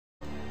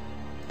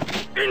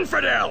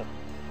Infidel!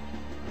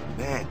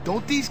 Man,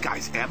 don't these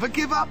guys ever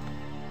give up?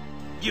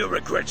 You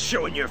regret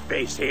showing your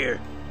face here.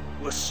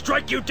 We'll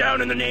strike you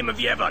down in the name of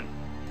Yevon.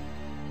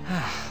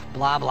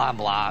 Blah, blah,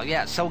 blah.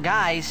 Yeah, so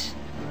guys...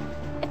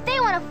 If they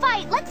want to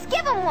fight, let's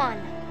give them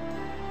one!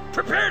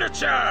 Prepare to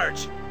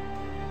charge!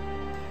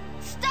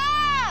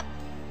 Stop!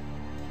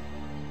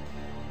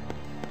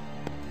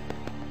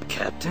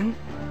 Captain?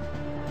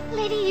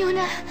 Lady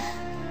Yuna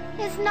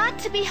is not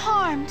to be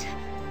harmed.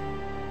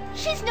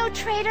 She's no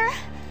traitor.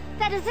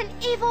 That is an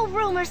evil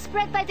rumor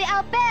spread by the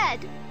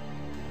Al-Bed.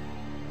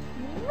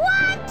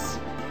 What?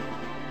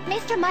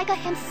 Maester Mika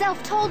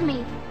himself told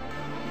me.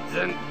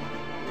 Then,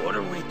 what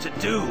are we to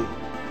do?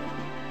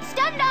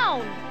 Stand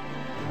down!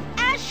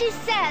 As she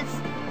says.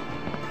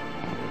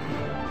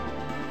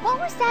 What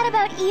was that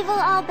about evil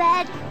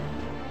Al-Bed?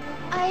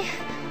 I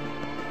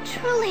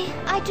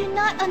do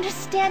not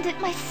understand it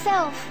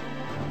myself.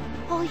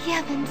 All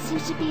Yevon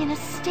seems to be in a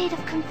state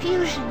of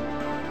confusion.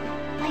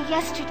 Like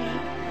yesterday,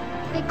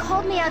 they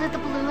called me out of the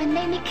blue and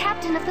made me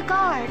captain of the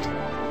guard.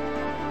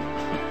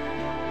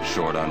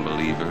 Short on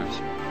believers?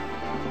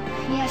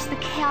 Yes, the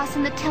chaos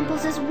in the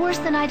temples is worse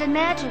than I'd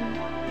imagined.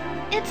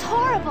 It's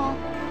horrible.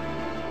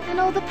 And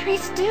all the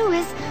priests do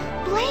is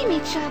blame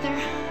each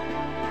other.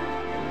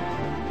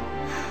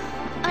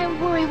 I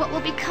worry what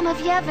will become of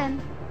Yevon.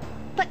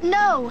 But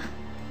no!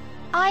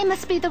 I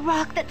must be the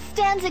rock that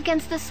stands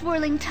against the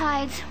swirling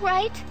tides,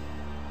 right?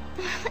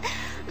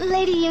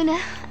 Lady Yuna,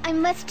 I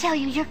must tell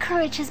you, your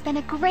courage has been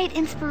a great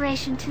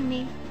inspiration to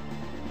me.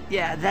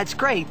 Yeah, that's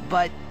great,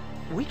 but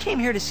we came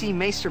here to see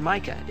Maester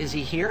Mika. Is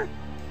he here?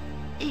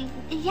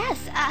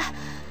 Yes,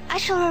 I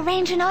shall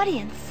arrange an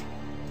audience.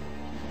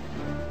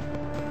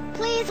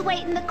 Please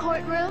wait in the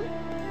courtroom.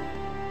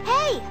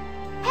 Hey!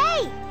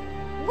 Hey!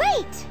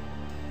 Wait!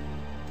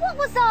 What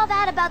was all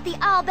that about the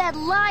Al-Bed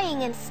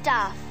lying and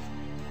stuff?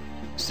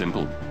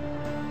 Simple.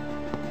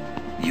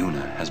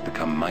 Yuna has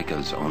become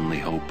Mika's only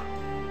hope.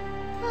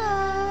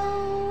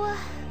 Oh...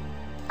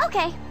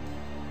 Okay.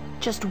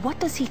 Just what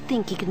does he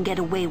think he can get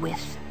away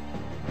with?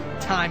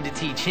 Time to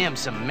teach him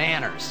some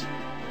manners.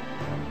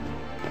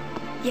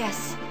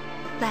 Yes,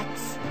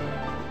 let's.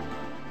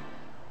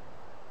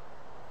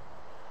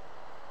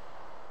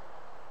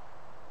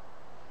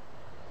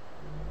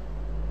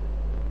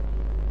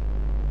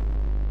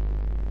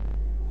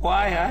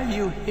 Why are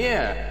you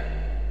here?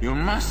 You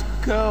must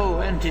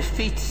go and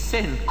defeat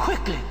sin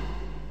quickly.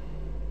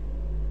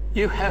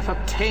 You have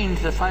obtained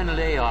the final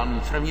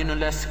Aeon from Yuna,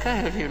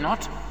 have you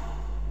not?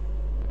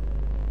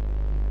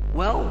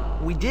 Well,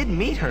 we did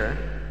meet her.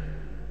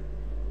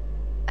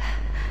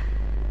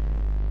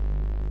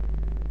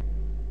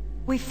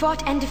 We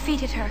fought and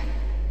defeated her.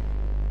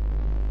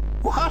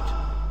 What?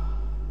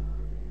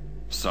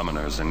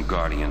 Summoners and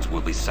Guardians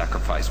will be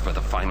sacrificed for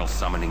the final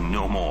summoning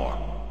no more.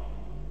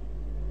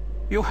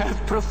 You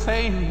have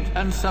profaned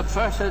and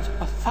subverted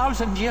a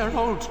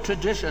 1,000-year-old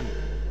tradition.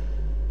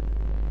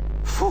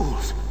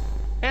 Fools!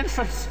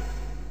 Infants!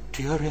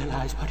 Do you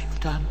realize what you've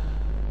done?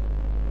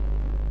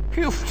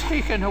 You've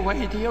taken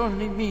away the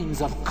only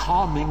means of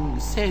calming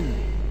sin.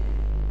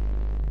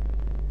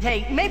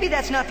 Hey, maybe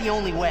that's not the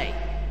only way.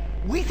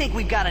 We think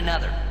we've got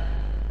another.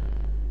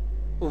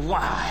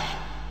 Why?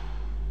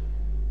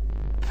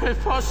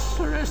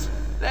 Preposterous!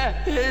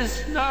 There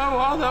is no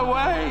other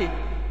way!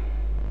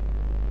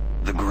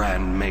 The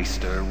Grand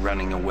Maester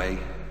running away?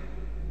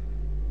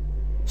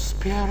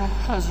 Spira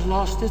has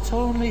lost its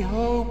only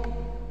hope.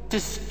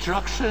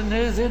 Destruction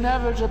is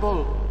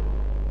inevitable.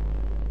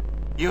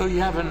 You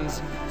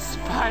Yevon's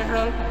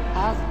spiral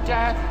of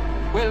death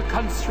will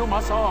consume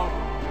us all.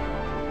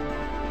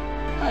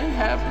 I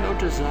have no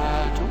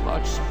desire to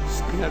watch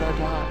Spira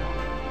die.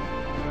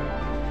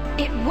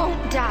 It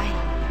won't die.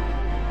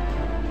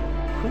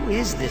 Who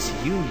is this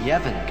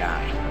Yevon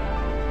guy?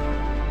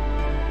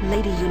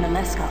 Lady Yuna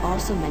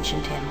also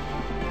mentioned him.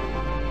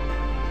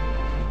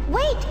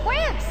 Wait,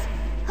 Gramps!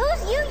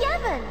 Who's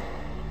Yevon?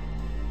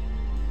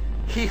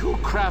 He who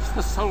crafts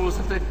the souls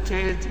of the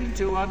dead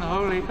into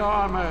unholy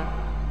armor.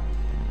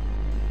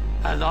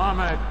 An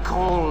armor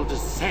called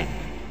sin.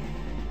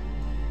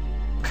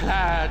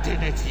 Clad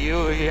in it,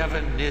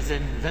 Yevon is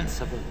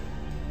invincible.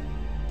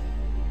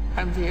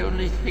 And the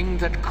only thing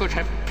that could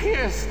have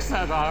pierced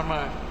that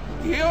armor,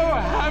 you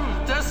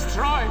have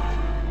destroyed.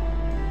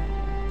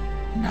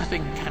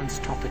 Nothing can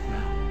stop it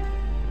now.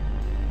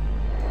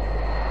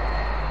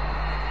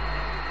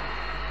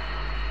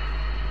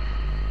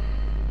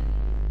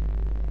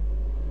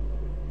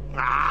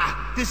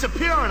 Ah!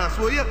 Disappear on us,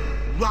 will you?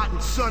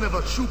 Rotten son of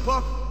a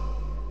trooper!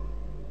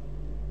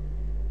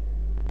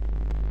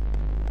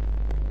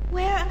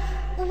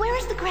 Where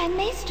is the Grand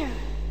Maester?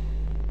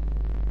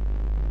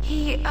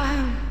 He's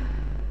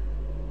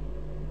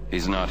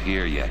not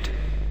here yet.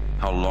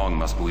 How long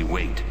must we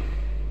wait?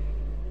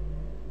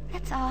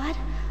 That's odd.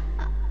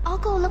 I'll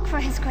go look for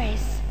his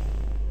grace.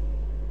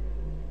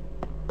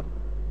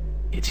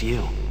 It's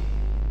you.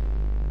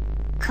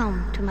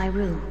 Come to my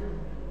room.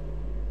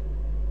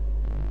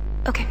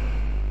 Okay.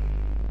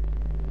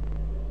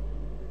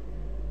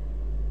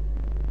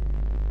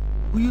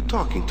 Who you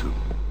talking to?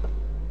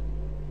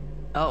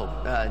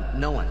 Oh,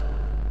 no one.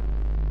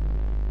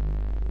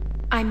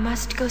 I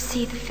must go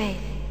see the Fayth.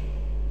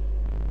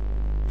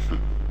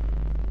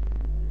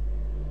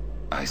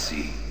 I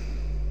see.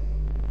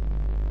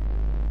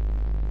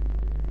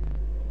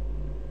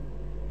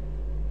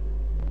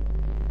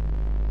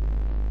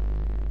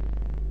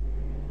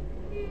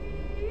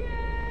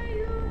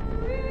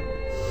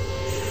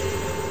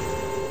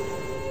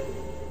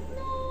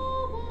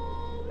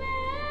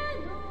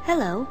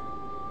 Hello.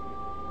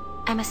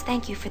 I must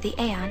thank you for the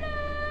Aeon.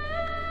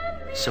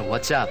 So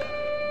what's up?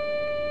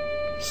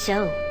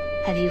 So,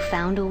 have you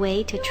found a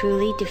way to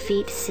truly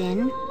defeat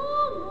sin?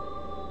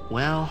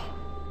 Well...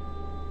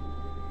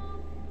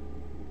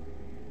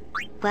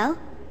 Well?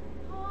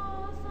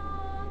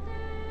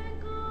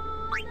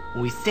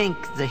 We think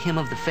the Hymn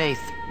of the Fayth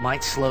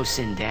might slow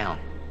sin down.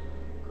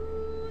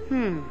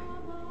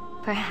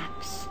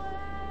 Perhaps.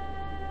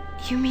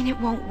 You mean it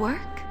won't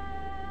work?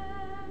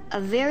 A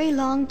very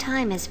long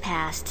time has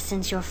passed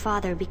since your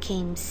father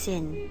became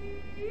sin.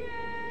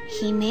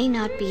 He may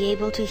not be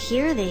able to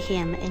hear the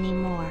hymn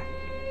anymore.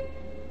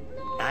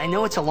 I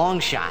know it's a long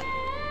shot,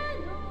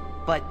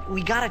 but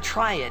we gotta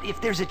try it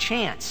if there's a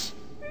chance.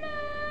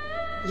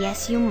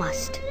 Yes, you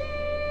must.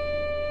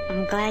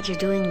 I'm glad you're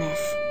doing this.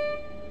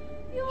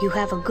 You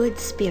have a good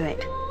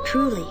spirit,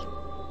 truly.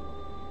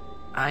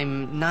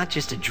 I'm not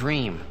just a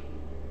dream,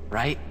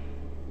 right?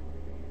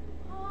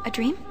 A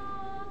dream?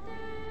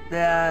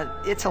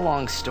 It's a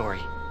long story.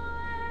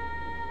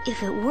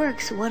 If it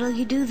works, what'll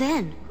you do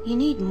then? You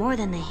need more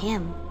than the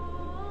hymn.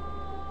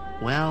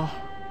 Well...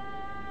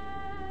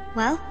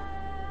 Well?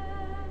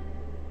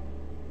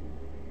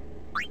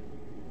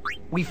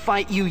 We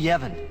fight Yu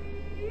Yevon.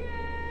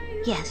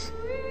 Yes.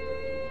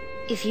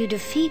 If you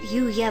defeat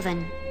Yu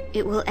Yevon,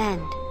 it will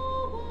end.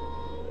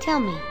 Tell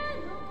me,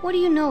 what do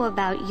you know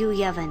about Yu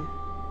Yevon?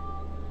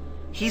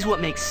 He's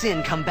what makes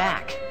sin come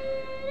back.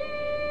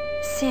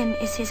 Sin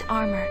is his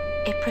armor.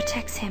 It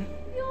protects him.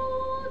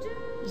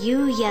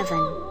 Yu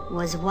Yevon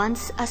was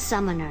once a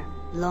summoner,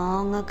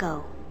 long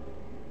ago.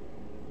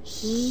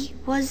 He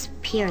was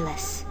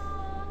peerless.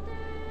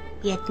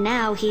 Yet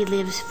now he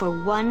lives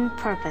for one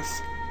purpose,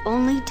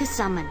 only to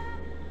summon.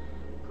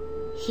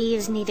 He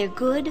is neither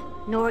good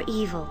nor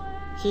evil.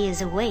 He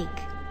is awake,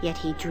 yet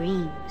he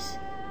dreams.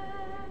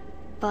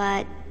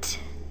 But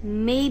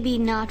maybe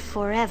not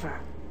forever.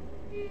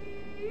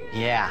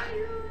 Yeah,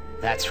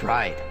 that's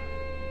right.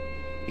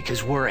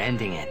 Because we're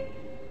ending it.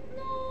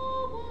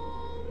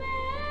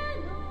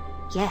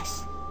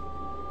 Yes.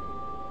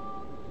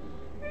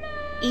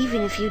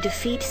 Even if you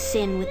defeat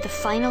sin with the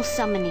final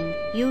summoning,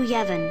 Yu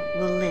Yevon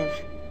will live.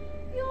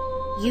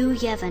 Yu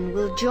Yevon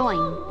will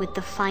join with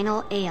the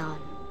final Aeon.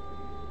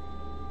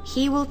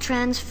 He will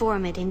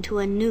transform it into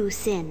a new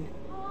sin.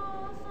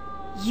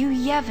 Yu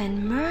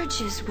Yevon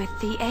merges with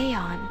the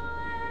Aeon.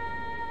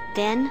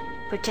 Then,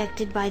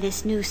 protected by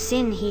this new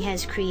sin he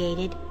has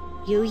created,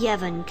 Yu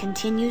Yevon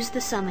continues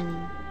the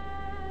summoning.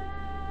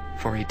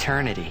 For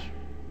eternity.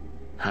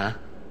 Huh?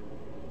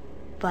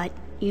 But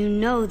you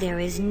know there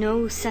is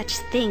no such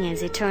thing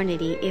as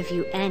eternity if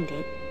you end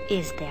it,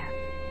 is there?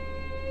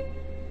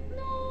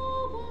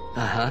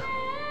 Uh-huh.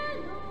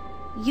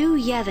 Yu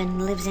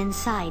Yevon lives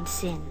inside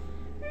sin.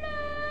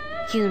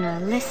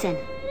 Yuna, listen.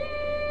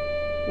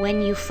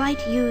 When you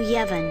fight Yu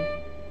Yevon,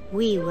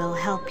 we will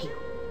help you.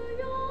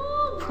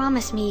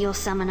 Promise me you'll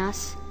summon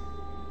us.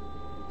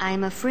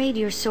 I'm afraid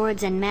your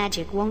swords and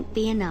magic won't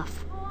be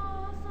enough.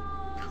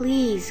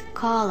 Please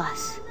call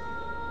us.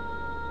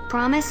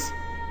 Promise?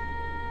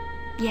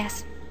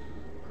 Yes.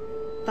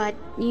 But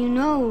you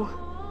know,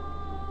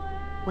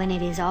 when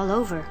it is all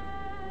over,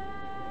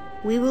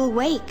 we will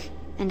wake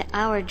and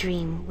our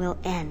dream will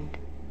end.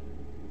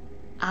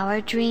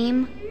 Our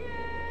dream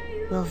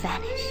will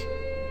vanish.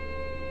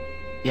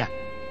 Yeah.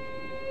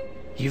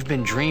 You've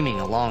been dreaming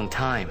a long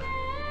time,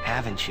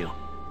 haven't you?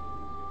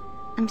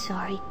 I'm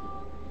sorry.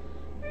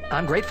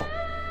 I'm grateful.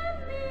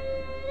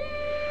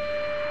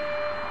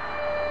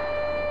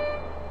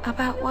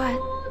 About what?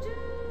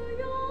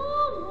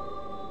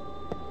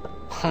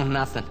 Oh,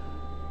 nothing.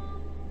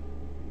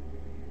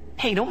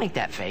 Hey, don't make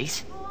that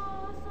face.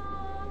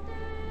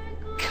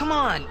 Come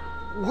on,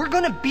 we're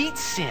gonna beat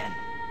sin.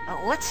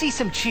 Let's see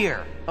some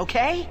cheer,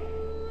 okay?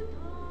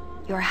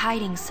 You're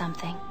hiding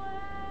something.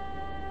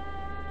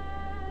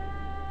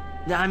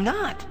 I'm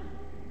not.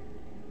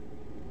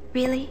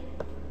 Really?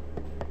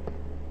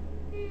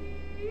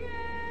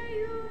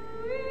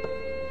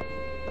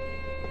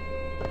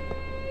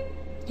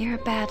 You're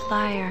a bad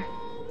liar,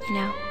 you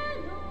know?